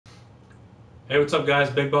Hey, what's up, guys?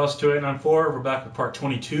 Big Boss 2894. We're back with part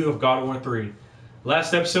 22 of God of War 3.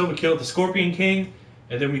 Last episode, we killed the Scorpion King,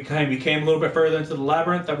 and then we became a little bit further into the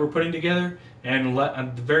labyrinth that we're putting together. And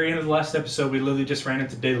at the very end of the last episode, we literally just ran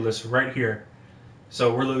into Daedalus right here.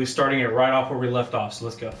 So we're literally starting it right off where we left off. So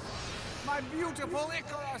let's go. My beautiful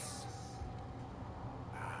Icarus!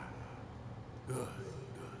 Good, good.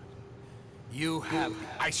 You have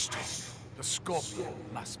the Ice Storm. The Scorpion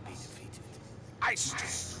must be defeated. Ice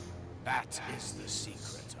Storm. That is the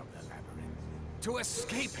secret of the labyrinth. To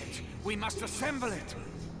escape it, we must assemble it.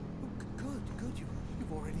 Good, good.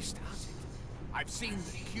 You've already started. I've seen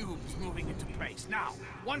the cubes moving into place. Now,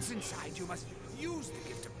 once inside, you must use the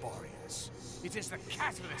gift of Boreas. It is the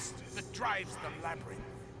catalyst that drives the labyrinth.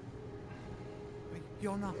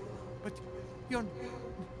 You're not, but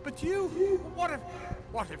you. What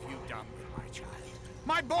have you done with my child?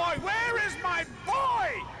 My boy, where is my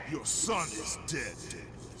boy? Your son is dead, Daedalus.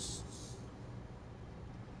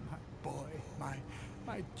 My boy,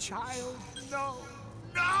 my child, no,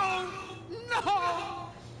 no, no!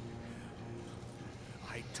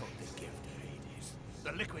 I took the gift of Hades,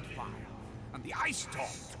 the liquid fire, and the ice storm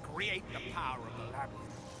to create the power of the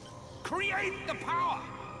labyrinth. Create the power!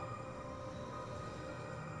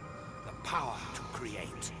 The power to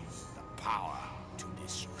create, the power to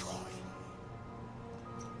destroy.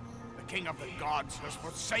 The King of the Gods has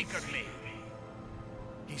forsaken me.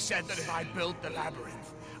 He said that if I built the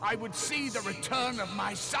labyrinth, I would see the return of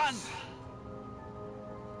my son.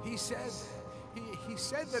 He said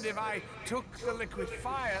that if I took the liquid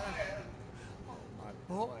fire, oh my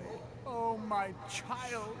boy, oh my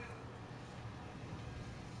child.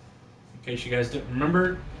 In case you guys didn't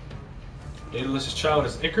remember, Daedalus' child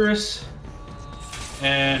is Icarus,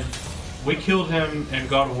 and we killed him in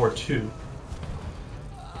God of War 2.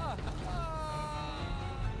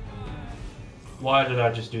 Why did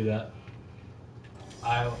I just do that?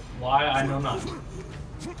 Why? I know not.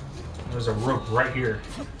 There's a rope right here.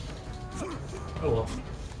 Oh well.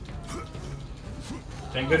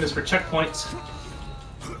 Thank goodness for checkpoints.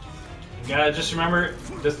 You gotta just remember,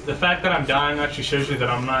 the fact that I'm dying actually shows you that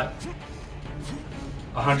I'm not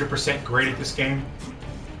 100% great at this game.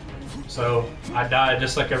 So I died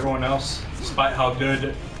just like everyone else, despite how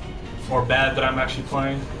good or bad that I'm actually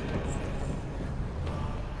playing.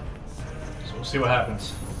 So we'll see what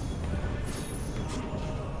happens.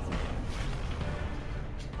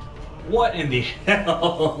 What in the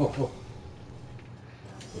hell?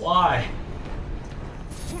 Why?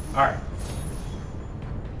 Alright.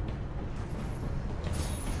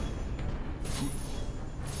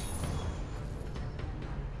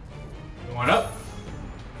 Going up.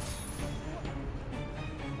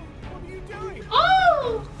 What are you doing?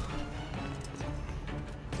 Oh!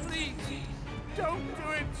 Please, don't do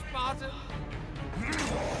it, Spartan.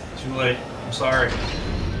 Too late. I'm sorry.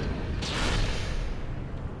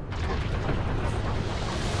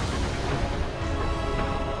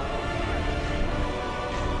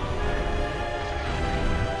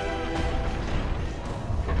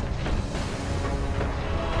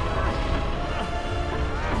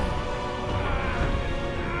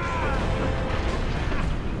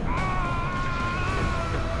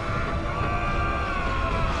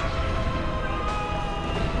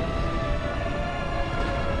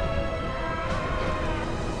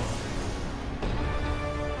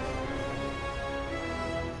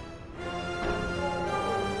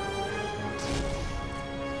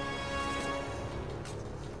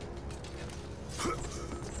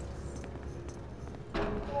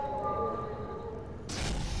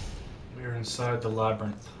 Inside the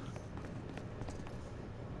labyrinth.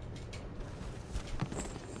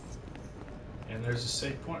 And there's a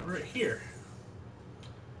save point right here.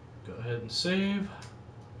 Go ahead and save.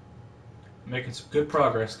 Making some good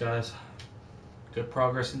progress, guys. Good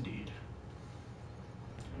progress indeed.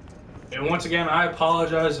 And once again, I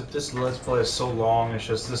apologize if this Let's Play is so long. It's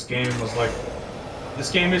just this game was like... This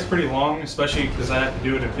game is pretty long, especially because I have to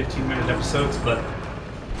do it in 15-minute episodes, but...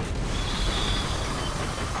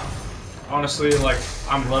 Honestly, like,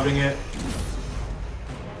 I'm loving it.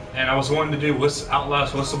 And I was wanting to do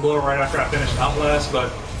Outlast Whistleblower right after I finished Outlast,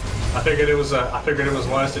 but I figured it was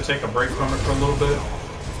wise to take a break from it for a little bit.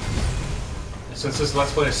 And since this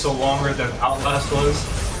Let's Play is so longer than Outlast was,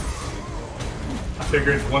 I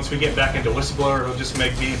figured once we get back into Whistleblower, it'll just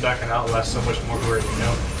make being back in Outlast so much more great, you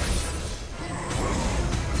know?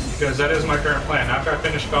 Because that is my current plan. After I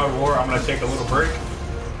finish God of War, I'm going to take a little break.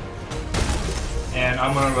 And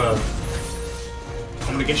I'm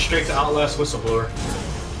gonna get straight to Outlast Whistleblower.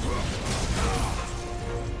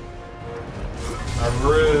 I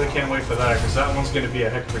really can't wait for that, because that one's gonna be a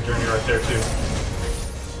heck of a journey right there too.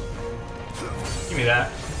 Give me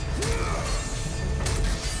that.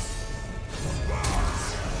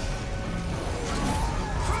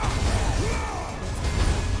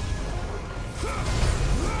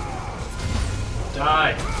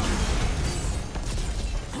 Die.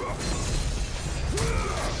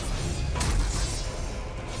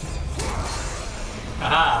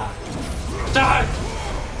 Aha. Die.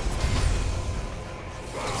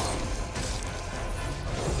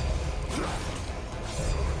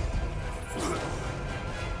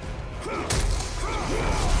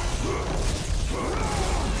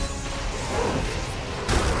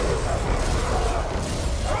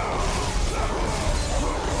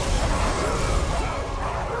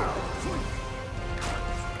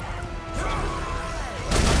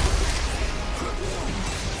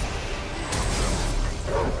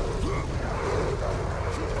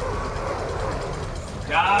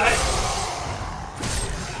 Die!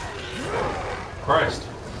 Christ.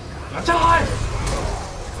 Now die!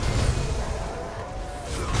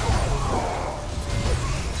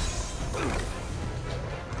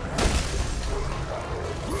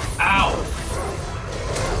 Ow!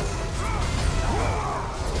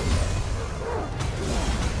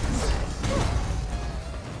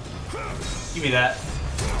 Give me that.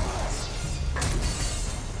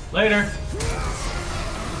 Later.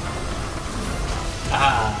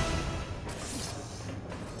 Ah.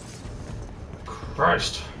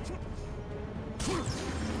 Christ.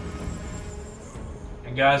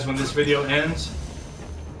 And guys, when this video ends,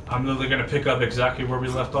 I'm literally gonna pick up exactly where we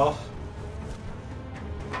left off.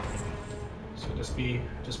 So just be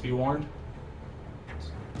warned.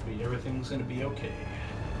 Everything's gonna be okay.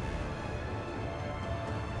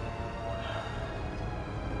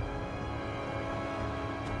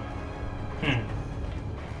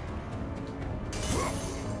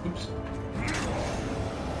 Oops.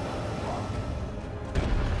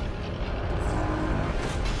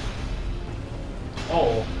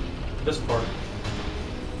 Oh, this part.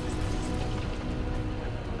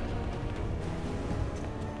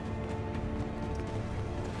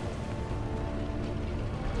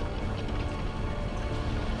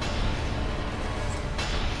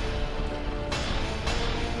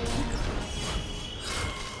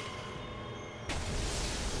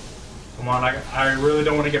 Come on, I really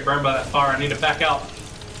don't want to get burned by that fire. I need to back out.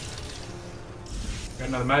 Got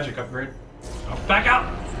another magic upgrade. Oh, back out!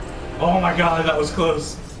 Oh my god, that was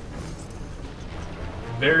close.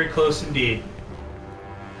 Very close indeed.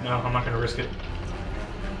 No, I'm not going to risk it.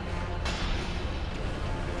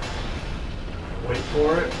 Wait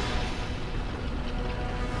for it.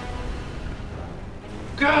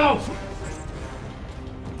 Go!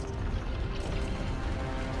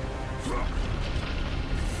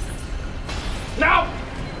 No!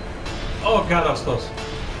 Oh god, that was close.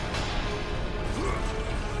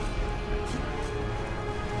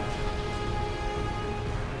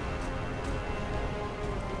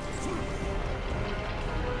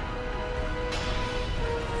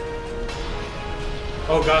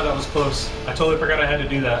 Oh god, that was close. I totally forgot I had to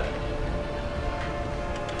do that.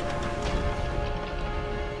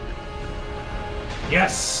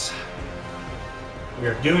 Yes! We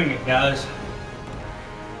are doing it, guys.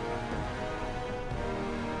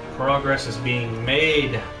 Progress is being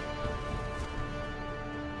made.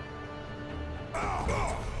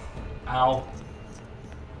 Ow.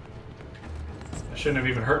 That shouldn't have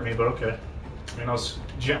even hurt me, but okay. I mean, I was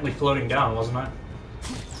gently floating down, wasn't I?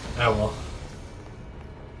 Oh well.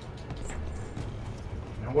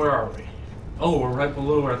 Now where are we? Oh, we're right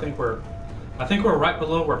below where I think we're right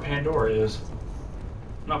below where Pandora is.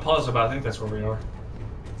 I'm not positive, but I think that's where we are.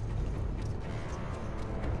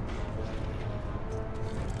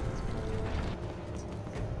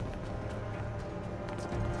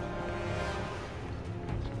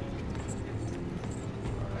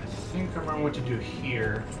 I think I remember what to do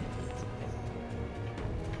here.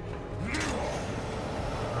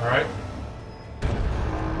 Alright.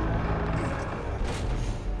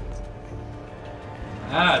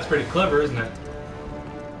 Ah, it's pretty clever, isn't it?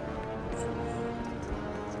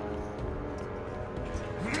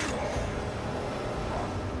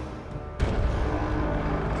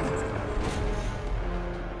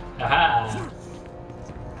 Aha!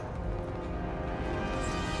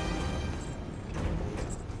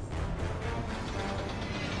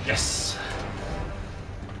 Yes!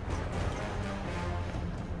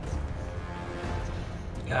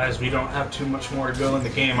 Guys, we don't have too much more to go in the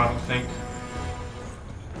game, I don't think.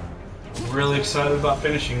 I'm really excited about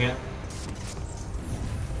finishing it.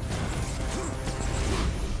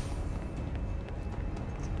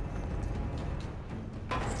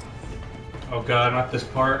 Oh god, not this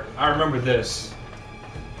part. I remember this.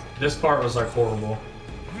 This part was like horrible.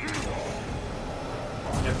 You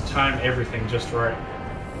have to time everything just right.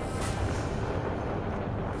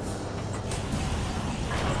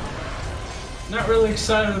 Not really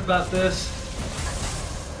excited about this.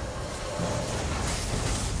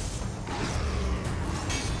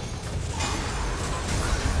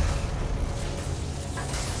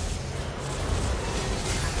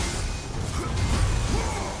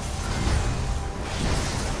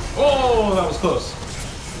 Oh, that was close.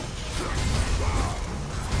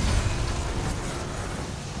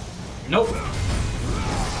 Nope.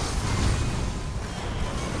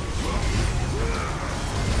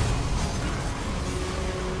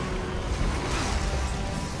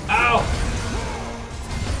 Ow!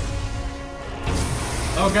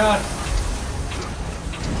 Oh God.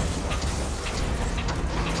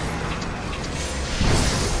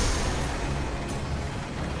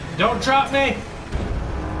 Don't drop me!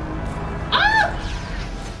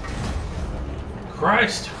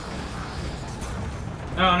 Christ!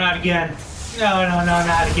 No, not again. No, no, no,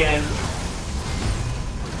 not again.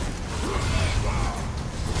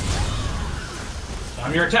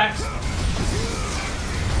 Time your attacks.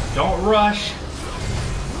 Don't rush.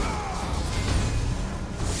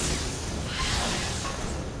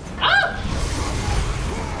 Ah!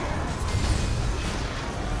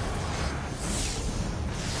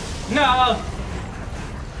 No!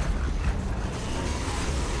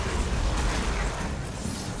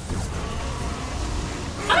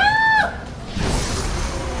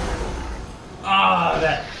 Ah,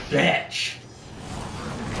 that bitch.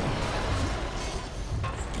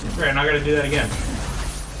 Great, not gonna do that again.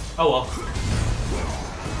 Oh well.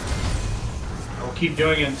 I'll keep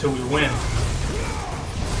doing it until we win.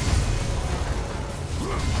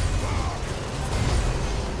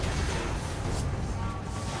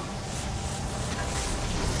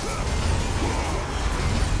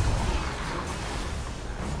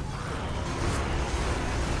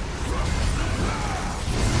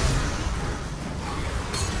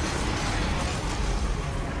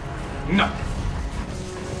 No.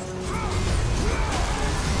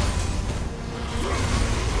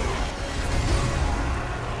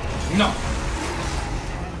 No.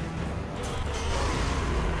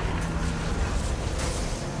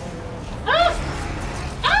 Ah!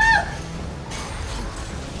 Ah!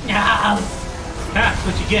 No. That's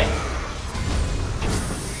what you get.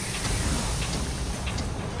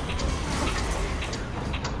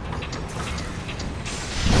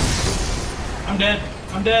 I'm dead.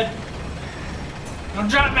 I'm dead. Don't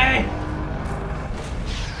drop me!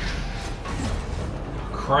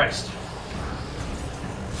 Christ.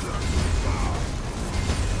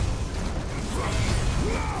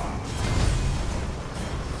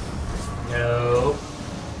 No.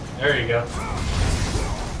 There you go.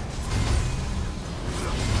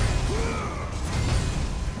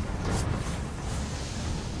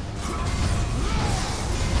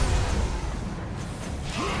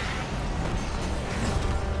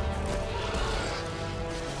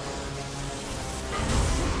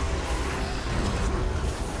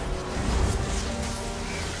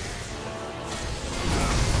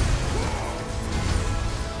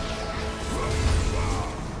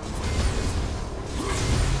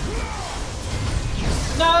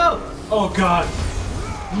 No! Oh God.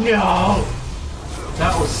 No!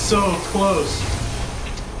 That was so close.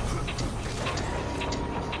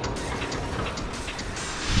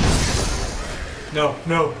 No,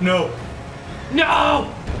 no, no.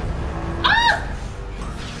 No! Ah!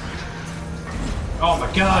 Oh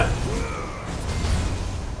my God.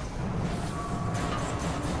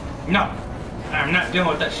 No. I'm not dealing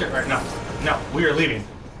with that shit right now. No, we are leaving.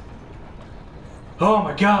 Oh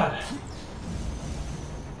my God.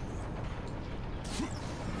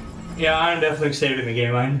 Yeah, I'm definitely saving the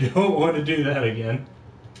game. I don't want to do that again.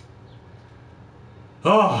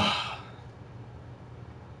 Oh.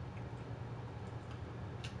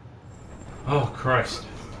 Oh, Christ.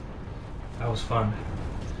 That was fun.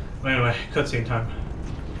 But anyway, cutscene time.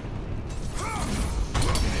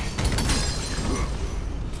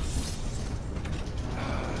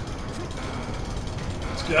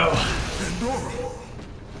 Let's go. Pandora!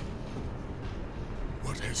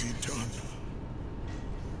 What has he done?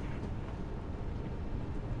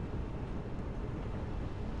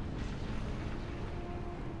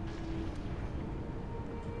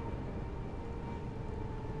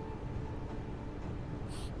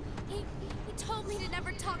 He told me to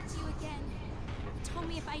never talk to you again. He told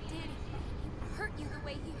me if I did, he would hurt you the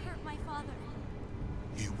way he hurt my father.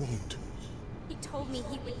 He won't. He told me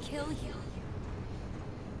he would kill you.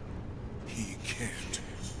 He can't.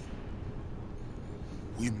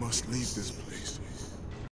 We must leave this place.